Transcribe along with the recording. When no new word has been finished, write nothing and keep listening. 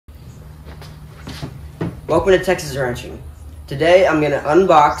Welcome to Texas Wrenching. Today I'm going to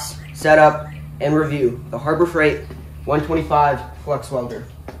unbox, set up, and review the Harbor Freight 125 Flux welder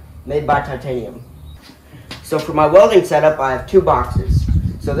made by titanium. So for my welding setup I have two boxes.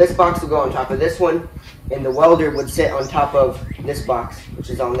 So this box will go on top of this one and the welder would sit on top of this box which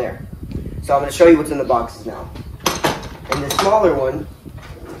is on there. So I'm going to show you what's in the boxes now. In the smaller one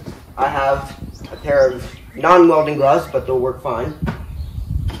I have a pair of non-welding gloves, but they'll work fine.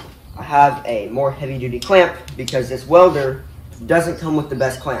 I have a more heavy-duty clamp because this welder doesn't come with the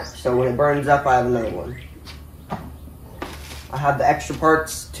best clamp. So when it burns up, I have another one. I have the extra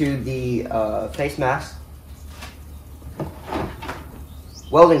parts to the face mask,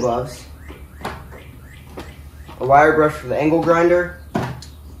 welding gloves, a wire brush for the angle grinder,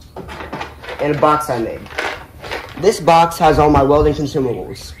 and a box I made. This box has all my welding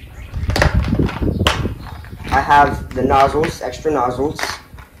consumables. I have the nozzles, extra nozzles,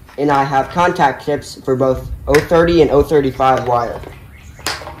 and I have contact tips for both 030 and 035 wire.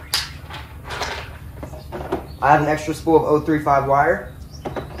 I have an extra spool of 035 wire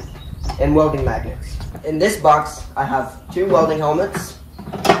and welding magnets. In this box, I have 2 welding helmets,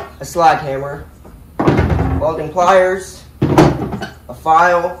 a slag hammer, welding pliers, a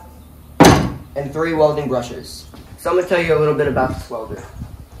file, and 3 welding brushes. So I'm going to tell you a little bit about this welder.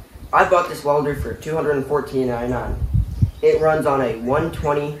 I bought this welder for $214.99. It runs on a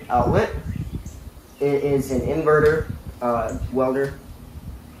 120 outlet. It is an inverter welder.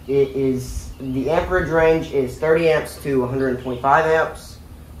 The amperage range is 30 amps to 125 amps.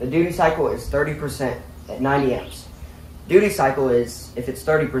 The duty cycle is 30% at 90 amps. Duty cycle is, if it's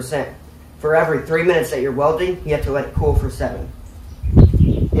 30%, for every 3 minutes that you're welding, you have to let it cool for 7.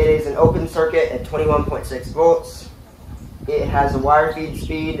 It is an open circuit at 21.6 volts. It has a wire feed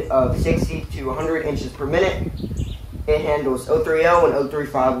speed of 60 to 100 inches per minute. It handles 030 and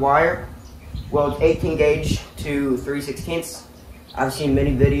 035 wire, welds 18 gauge to 3/16. I've seen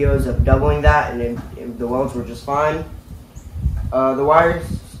many videos of doubling that and the welds were just fine. The wire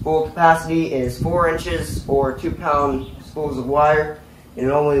spool capacity is 4 inches or 2-pound spools of wire, and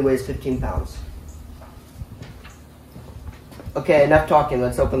it only weighs 15 pounds. Okay, enough talking,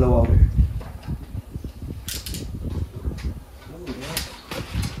 let's open the welder.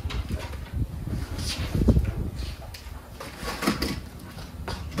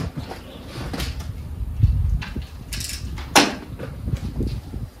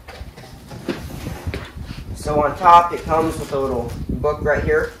 So on top, it comes with a little book right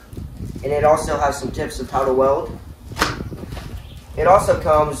here, and it also has some tips of how to weld. It also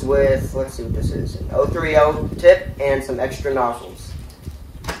comes with, let's see what this is, an 030 tip and some extra nozzles.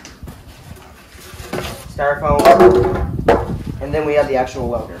 Styrofoam, and then we have the actual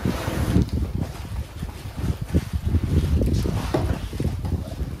welder.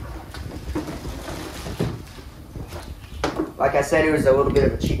 Like I said, it was a little bit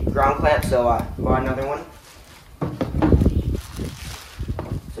of a cheap ground clamp, so I bought another one.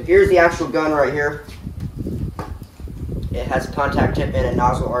 So here's the actual gun right here. It has a contact tip and a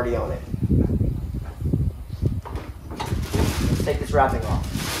nozzle already on it. Let's take this wrapping off.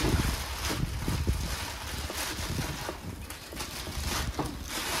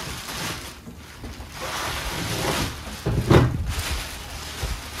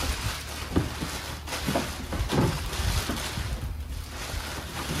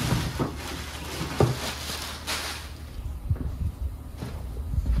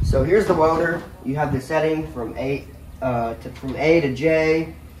 So here's the welder. You have the setting from A to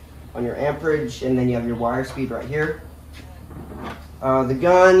J on your amperage, and then you have your wire speed right here. The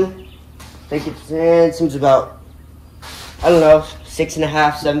gun, I think it seems about, I don't know,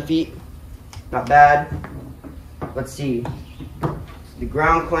 6.5, 7 feet. Not bad. Let's see. The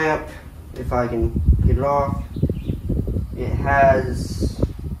ground clamp, if I can get it off, it has,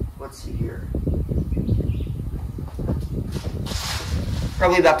 let's see here,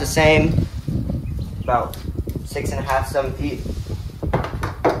 probably about the same, about 6.5, 7 feet.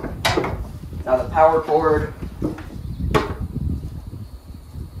 Now the power cord.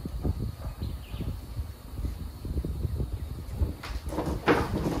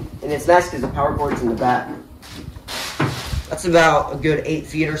 And it's nice because the power cord's in the back. That's about a good 8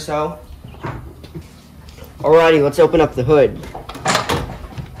 feet or so. Alrighty, let's open up the hood.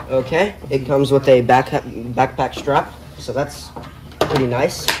 Okay, it comes with a backpack strap, so that's pretty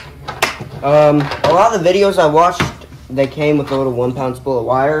nice. A lot of the videos I watched, they came with a little 1-pound spool of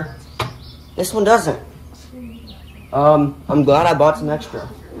wire. This one doesn't. I'm glad I bought some extra.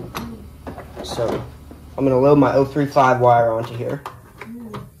 So I'm gonna load my 035 wire onto here,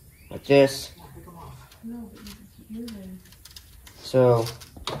 like this. So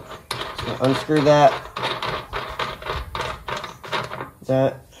unscrew that.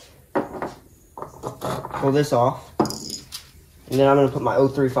 that. Pull this off. And then I'm going to put my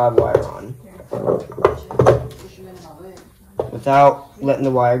 035 wire on. Without letting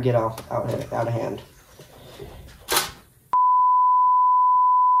the wire get out of hand.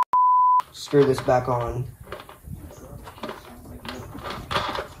 Screw this back on.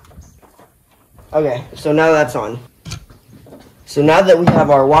 Okay, so now that's on. So now that we have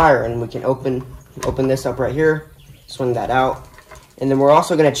our wire and we can open this up right here, swing that out. And then we're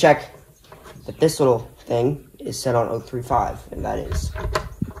also going to check that this little thing is set on 035, and that is.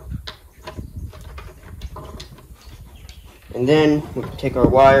 And then we can take our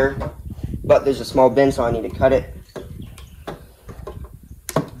wire, but there's a small bend, so I need to cut it.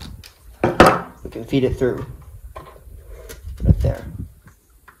 We can feed it through right there.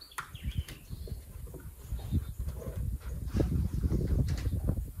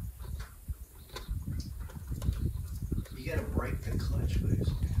 You gotta break the clutch loose.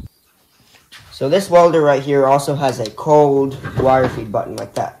 So this welder right here also has a cold wire feed button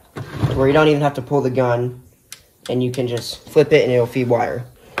like that, where you don't even have to pull the gun, and you can just flip it and it'll feed wire.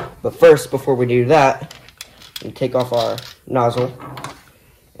 But first, before we do that, we take off our nozzle,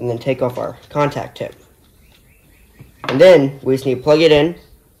 and then take off our contact tip. And then we just need to plug it in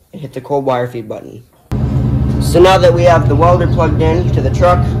and hit the cold wire feed button. So now that we have the welder plugged in to the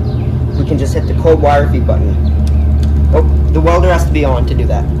truck, we can just hit the cold wire feed button. Oh, the welder has to be on to do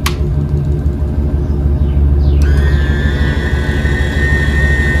that.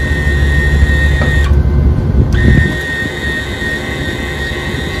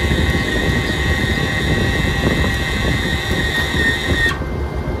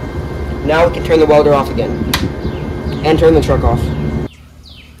 Now we can turn the welder off again and turn the truck off.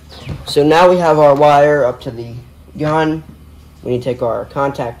 So now we have our wire up to the gun. We need to take our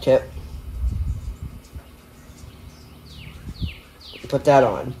contact tip, put that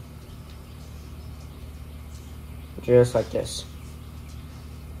on, just like this.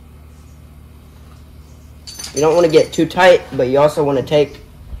 You don't want to get too tight, but you also want to take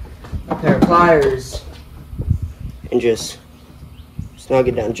a pair of pliers and just snug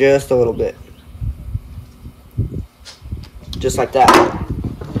it down just a little bit. Just like that.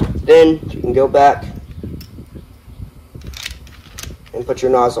 Then you can go back and put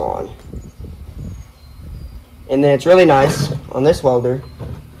your nozzle on. And then it's really nice on this welder,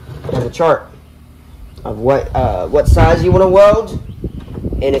 it has a chart of what size you want to weld,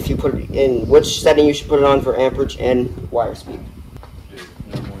 and if you put it in which setting you should put it on for amperage and wire speed.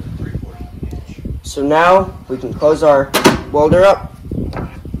 No more than 3/4 inch. So now we can close our welder up,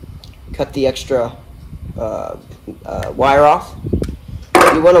 cut the extra wire off.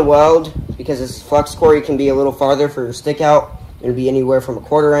 If you want to weld, because this is flux core, you can be a little farther for your stick out. It'll be anywhere from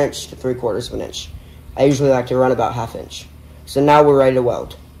 1/4 inch to 3/4 inch. I usually like to run about 1/2 inch. So now we're ready to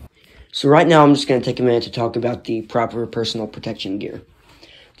weld. So right now I'm just going to take a minute to talk about the proper personal protection gear.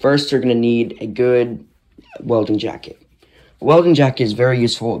 First, you're going to need a good welding jacket. A welding jacket is very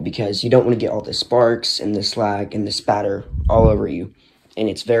useful because you don't want to get all the sparks and the slag and the spatter all over you. And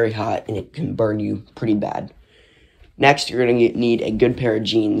it's very hot and it can burn you pretty bad. Next, you're going to need a good pair of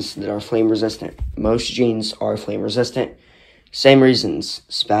jeans that are flame resistant. Most jeans are flame resistant. Same reasons,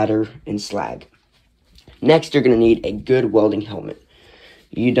 spatter and slag. Next, you're going to need a good welding helmet.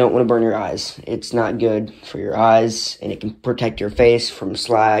 You don't want to burn your eyes. It's not good for your eyes, and it can protect your face from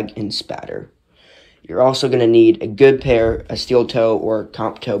slag and spatter. You're also going to need a good pair of steel toe or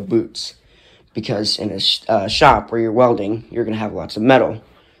comp toe boots, because in a shop where you're welding, you're going to have lots of metal.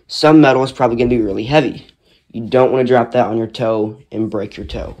 Some metal is probably going to be really heavy. You don't want to drop that on your toe and break your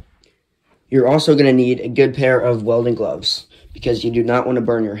toe. You're also going to need a good pair of welding gloves, because you do not want to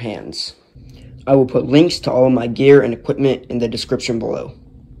burn your hands. I will put links to all of my gear and equipment in the description below.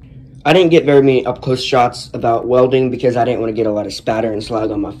 I didn't get very many up-close shots about welding because I didn't want to get a lot of spatter and slag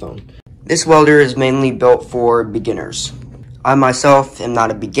on my phone. This welder is mainly built for beginners. I myself am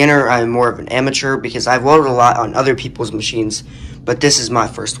not a beginner, I am more of an amateur because I've welded a lot on other people's machines, but this is my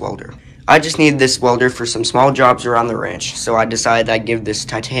first welder. I just needed this welder for some small jobs around the ranch, so I decided I'd give this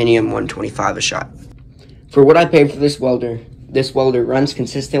titanium 125 a shot. For what I paid for this welder runs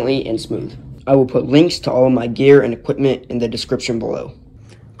consistently and smooth. I will put links to all of my gear and equipment in the description below.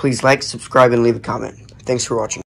 Please like, subscribe, and leave a comment. Thanks for watching.